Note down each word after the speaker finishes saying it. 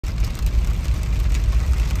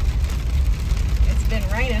been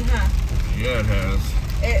raining, huh? Yeah, it has.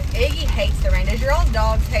 Iggy hates the rain. Does your old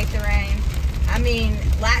dogs hate the rain? I mean,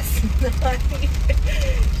 last night,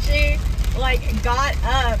 she, like, got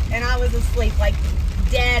up, and I was asleep, like,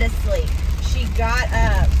 dead asleep. She got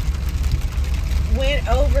up, went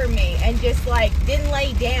over me, and just, like, didn't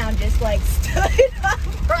lay down, just, like, stood up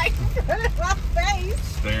right in front of my face.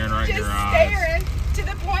 Staring right in your eyes. Just staring, to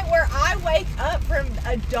the point where I wake up from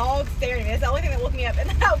a dog staring at me. It's the only thing that woke me up. And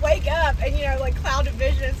then I wake up, and, you know, like, cloud of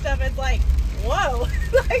vision and stuff, it's like, whoa,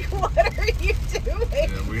 like, what are you doing?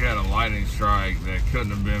 Yeah, we had a lightning strike that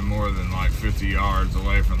couldn't have been more than like 50 yards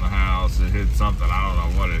away from the house. It hit something, I don't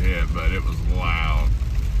know what it hit, but it was loud.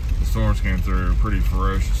 The storms came through pretty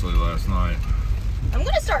ferociously last night. I'm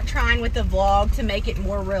going to start trying with the vlog to make it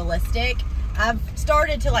more realistic. I've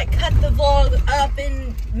started to like cut the vlog up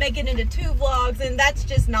and make it into 2 vlogs, and that's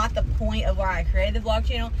just not the point of why I created the vlog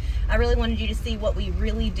channel. I really wanted you to see what we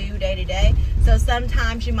really do day to day. So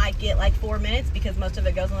sometimes you might get like 4 minutes because most of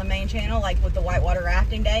it goes on the main channel, like with the whitewater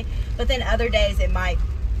rafting day. But then other days it might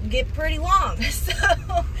get pretty long. So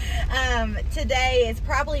today is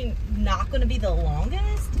probably not going to be the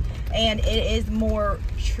longest, and it is more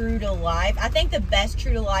true to life. I think the best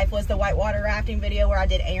true to life was the whitewater rafting video where I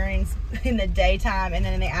did errands in the daytime, and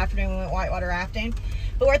then in the afternoon we went whitewater rafting.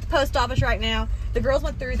 But we're at the post office right now. The girls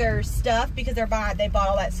went through their stuff because they bought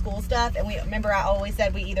all that school stuff, and we remember I always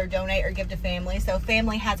said we either donate or give to family. So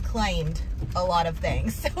family has claimed a lot of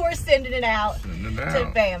things, so we're sending it out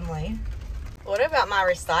to family. What about my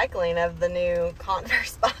recycling of the new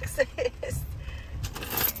Converse boxes?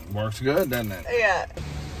 Works good, doesn't it? Yeah.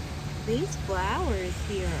 These flowers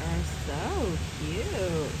here are so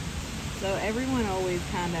cute. So everyone always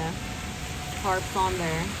kind of harps on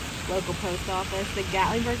their local post office. The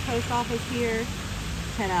Gatlinburg post office here,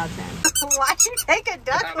 10 out of 10. Why'd you take a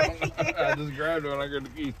duck with you? I just grabbed it when I got the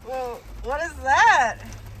key. Well, what is that?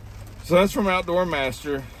 So that's from Outdoor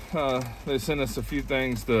Master. They sent us a few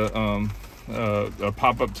things to a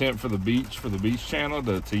pop-up tent for the beach channel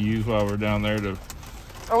to use while we're down there to.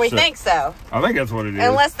 Or we think so. I think that's what it is.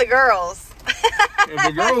 Unless the girls. If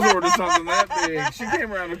the girls ordered something that big, she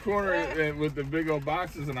came around the corner with the big old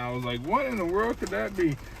boxes, and I was like, what in the world could that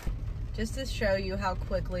be? Just to show you how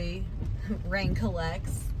quickly rain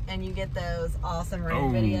collects, and you get those awesome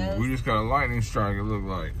rain videos. We just got a lightning strike, it looked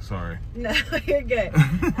like. Sorry. No, you're good.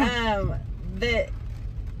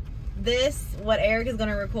 What Eric is going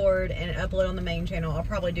to record and upload on the main channel, I'll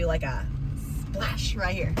probably do like a splash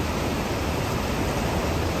right here.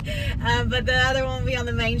 But the other one will be on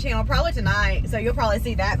the main channel probably tonight, so you'll probably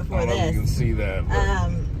see that before this. You can see that,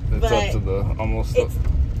 but it's up to the almost a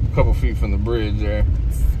couple feet from the bridge there.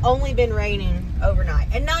 It's only been raining overnight,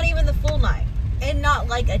 and not even the full night, and not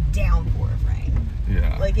like a downpour of rain.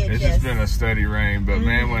 Yeah, like it's just been a steady rain. But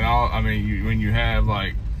man, when you have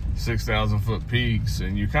like 6,000 foot peaks,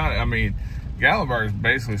 and you kind of, Gatlinburg is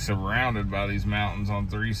basically surrounded by these mountains on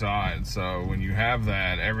 3 sides. So when you have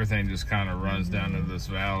that, everything just kind of runs down into this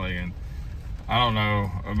valley. And I don't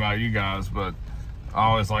know about you guys, but I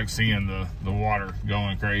always like seeing the water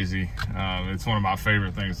going crazy. It's one of my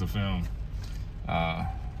favorite things to film.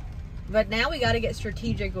 But now we got to get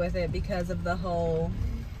strategic with it because of the whole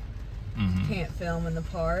can't film in the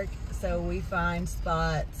park. So we find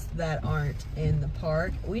spots that aren't in the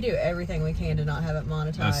park. We do everything we can to not have it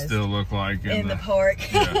monetized. That still look like in the park.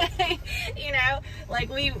 Yeah. You know, like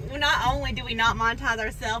we not only do we not monetize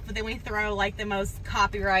ourselves, but then we throw like the most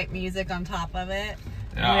copyright music on top of it.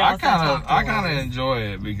 Yeah, I kind of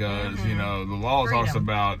enjoy it because you know the law talks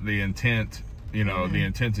about the intent. You know, the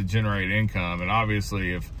intent to generate income, and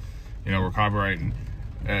obviously if you know we're copyrighting.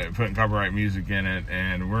 Putting copyright music in it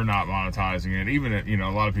and we're not monetizing it, even if, you know,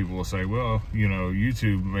 a lot of people will say, well, you know,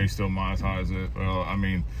 YouTube may still monetize it. Well, I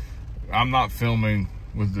mean, I'm not filming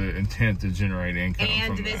with the intent to generate income.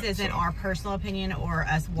 And this isn't our personal opinion or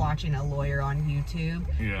us watching a lawyer on YouTube.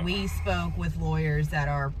 Yeah. We spoke with lawyers that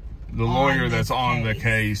are the lawyer that's on the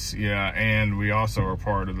case. Yeah. And we also are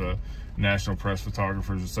part of the National Press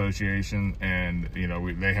Photographers Association, and you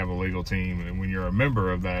know they have a legal team, and when you're a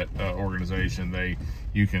member of that organization,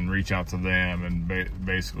 you can reach out to them and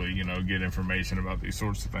basically you know get information about these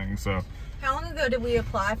sorts of things. So how long ago did we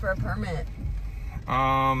apply for a permit?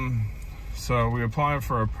 So we applied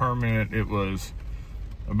for a permit, it was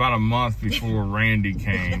about a month before Randy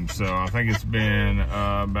came, so I think it's been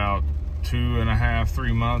about 2.5,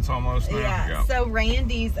 3 months almost now. Yeah, so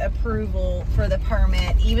Randy's approval for the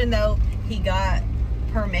permit, even though he got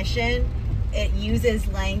permission, it uses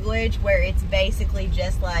language where it's basically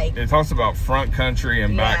just like... It talks about front country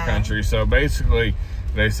and back country. So basically,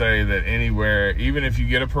 they say that anywhere, even if you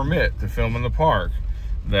get a permit to film in the park,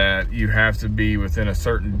 that you have to be within a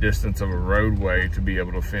certain distance of a roadway to be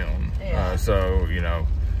able to film. Yeah. So, you know,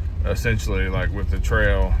 essentially like with the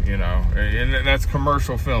trail, you know, and that's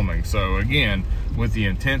commercial filming. So again, with the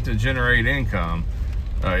intent to generate income,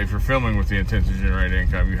 if you're filming with the intent to generate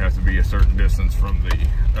income, you have to be a certain distance from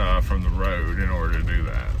the road in order to do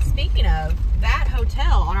that. Speaking of that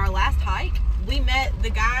hotel, on our last hike, we met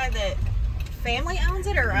the guy that family owns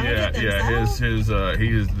it or owns it themselves. Yeah, he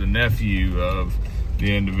is the nephew of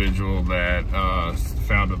the individual that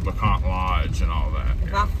founded LeConte Lodge and all that.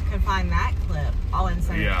 If I can find that clip, I'll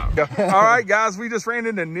insert it. Yeah. All right, guys, we just ran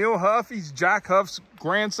into Neil Huff. He's Jack Huff's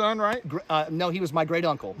grandson, right? No, he was my great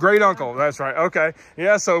uncle. Great uncle, that's right. Okay.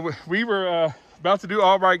 Yeah, so we were about to do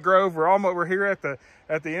Albright Grove. We're here at the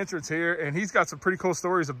entrance here, and he's got some pretty cool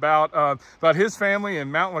stories about his family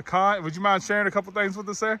and Mount LeConte. Would you mind sharing a couple things with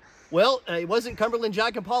us there? Well, it wasn't Cumberland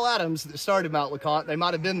Jack and Paul Adams that started Mount LeConte. They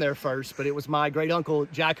might have been there first, but it was my great uncle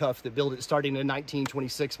Jack Huff that built it, starting in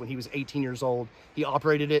 1926 when he was 18 years old. He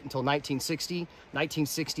operated it until 1960.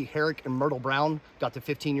 1960, Herrick and Myrtle Brown got the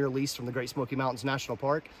 15-year lease from the Great Smoky Mountains National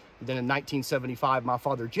Park. And then in 1975, my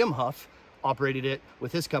father Jim Huff operated it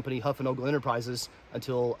with his company, Huff and Ogle Enterprises,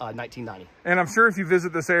 until 1990. And I'm sure if you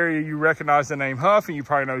visit this area, you recognize the name Huff, and you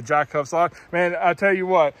probably know Jack Huff's Lodge. Man, I tell you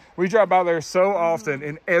what, we drive by there so often,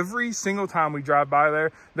 and every single time we drive by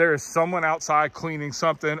there, there is someone outside cleaning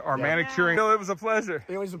something or manicuring. It was a pleasure.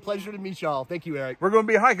 It was a pleasure to meet y'all. Thank you, Eric. We're going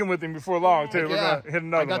to be hiking with him before long, too. We're going to hit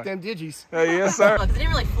another one. I got them digis. Yes, sir. It didn't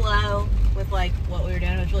really flow with like what we were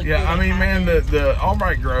doing. It was really cool. I mean, man, the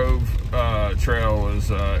Albright Grove trail was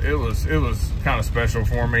it was kind of special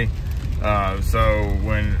for me. So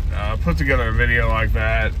when I put together a video like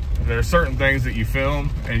that, there are certain things that you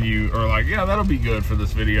film and you are like, yeah, that'll be good for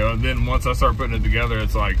this video. And then once I start putting it together,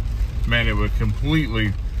 it's like, man, it would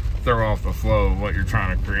completely throw off the flow of what you're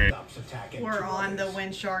trying to create. We're on the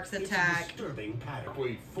When Sharks Attack.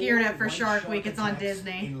 Gearing up for Shark Week. It's on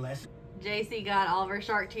Disney. JC got all of her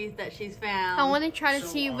shark teeth that she's found. I want to try to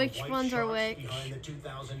see which ones are which.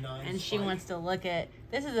 And she wants to look at...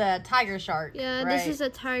 This is a tiger shark, Yeah, right? This is a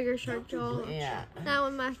tiger shark jaw. Yeah. That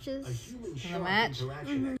one matches. The match?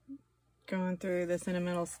 Mm-hmm. Going through the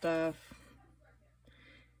sentimental stuff.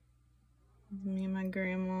 Me and my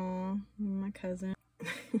grandma, and my cousin.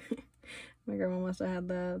 My grandma must have had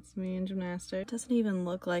that. It's me in gymnastics. It doesn't even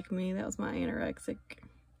look like me. That was my anorexic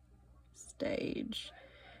stage.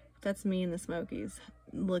 That's me in the Smokies.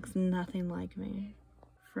 Looks nothing like me.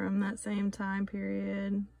 From that same time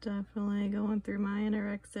period, definitely going through my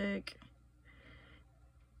anorexic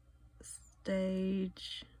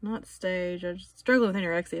stage. Not stage, I just struggled with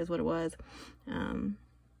anorexia is what it was.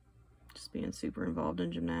 Just being super involved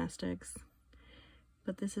in gymnastics.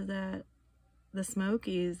 But this is at the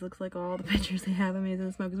Smokies. Looks like all the pictures they have of me in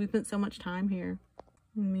the Smokies. We spent so much time here.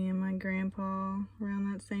 Me and my grandpa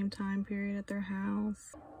around that same time period at their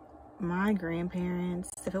house. My grandparents,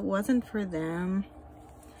 if it wasn't for them,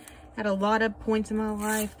 at a lot of points in my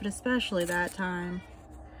life, but especially that time,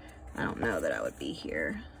 I don't know that I would be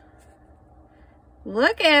here.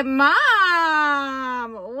 Look at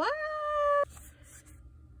Mom! What?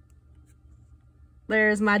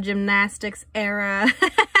 There's my gymnastics era.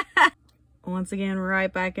 Once again,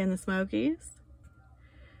 right back in the Smokies.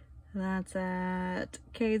 That's at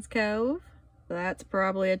Cades Cove. That's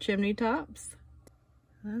probably at Chimney Tops.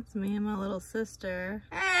 That's me and my little sister.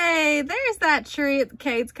 Hey, there's that tree at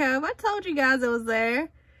Cades Cove. I told you guys it was there.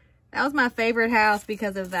 That was my favorite house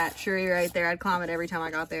because of that tree right there. I'd climb it every time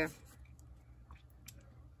I got there.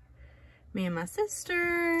 Me and my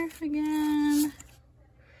sister again.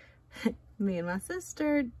 Me and my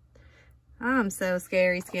sister. I'm so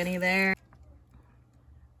scary skinny there.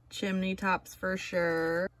 Chimney Tops for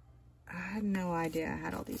sure. I had no idea I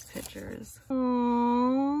had all these pictures.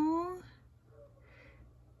 Aww.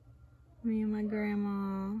 Me and my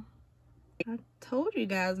grandma. I told you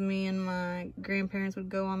guys me and my grandparents would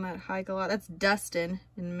go on that hike a lot. That's Dustin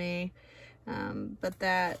and me. But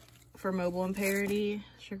that for Mobile and Parody,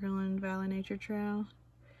 Sugarland Valley Nature Trail.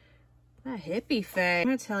 That hippie phase. I'm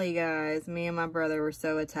gonna tell you guys, me and my brother were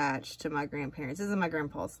so attached to my grandparents. This is my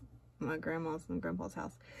grandma's and grandpa's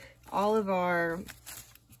house. All of our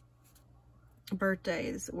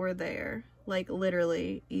birthdays were there. Like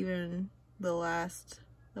literally, even the last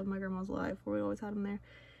of my grandma's life, where we always had them there.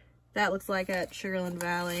 That looks like at Sugarland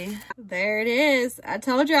Valley. There it is. I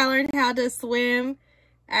told you I learned how to swim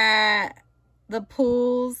at the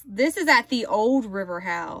pools. This is at the old river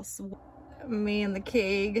house. Me and the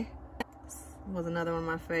King. This was another one of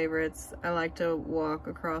my favorites. I like to walk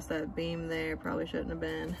across that beam there. Probably shouldn't have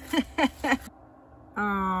been.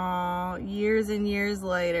 Oh, years and years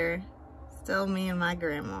later. Still me and my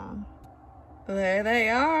grandma. There they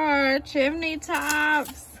are, chimney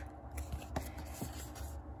tops.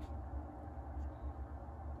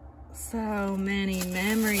 So many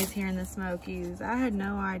memories here in the Smokies. I had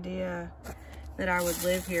no idea that I would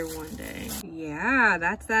live here one day. Yeah,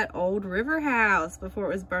 that's that old river house before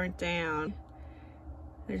it was burnt down.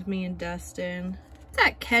 There's me and Dustin. It's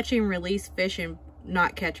that catch and release fishing,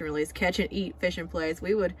 not catch and release, catch and eat fishing place.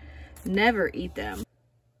 We would never eat them.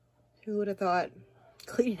 Who would have thought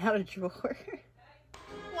cleaning out a drawer?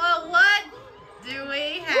 Well, what do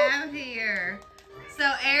we have here?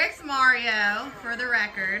 So Eric's Mario, for the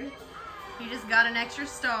record. He just got an extra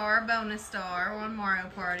star, bonus star, on Mario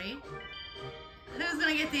Party. Who's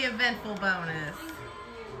gonna get the eventful bonus?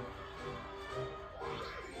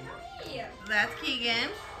 Yeah. That's Keegan.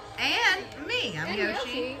 And me, I'm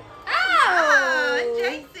Yoshi. Oh,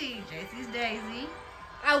 and JC. JC's Daisy.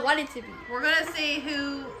 I want it to be. We're gonna see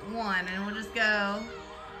who won, and we'll just go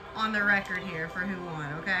on the record here for who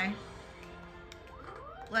won, okay?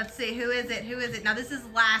 Let's see, who is it? Who is it? Now this is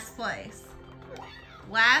last place.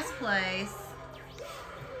 Last place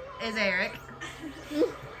is Eric.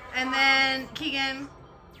 And then Keegan.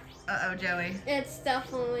 Uh-oh, Joey. It's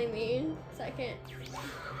definitely me. Second.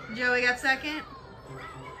 Joey got second.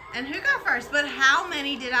 And who got first? But how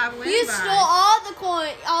many did I win You by? stole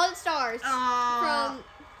all the stars. From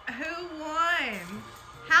who won?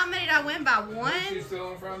 How many did I win by? One? Who's she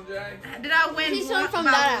stealing from, Jay? Did I win She stole from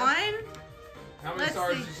by Dada. one? How many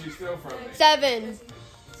stars did she steal from me? 7.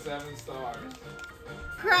 7 stars.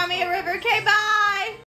 Cry me a river. Okay, bye.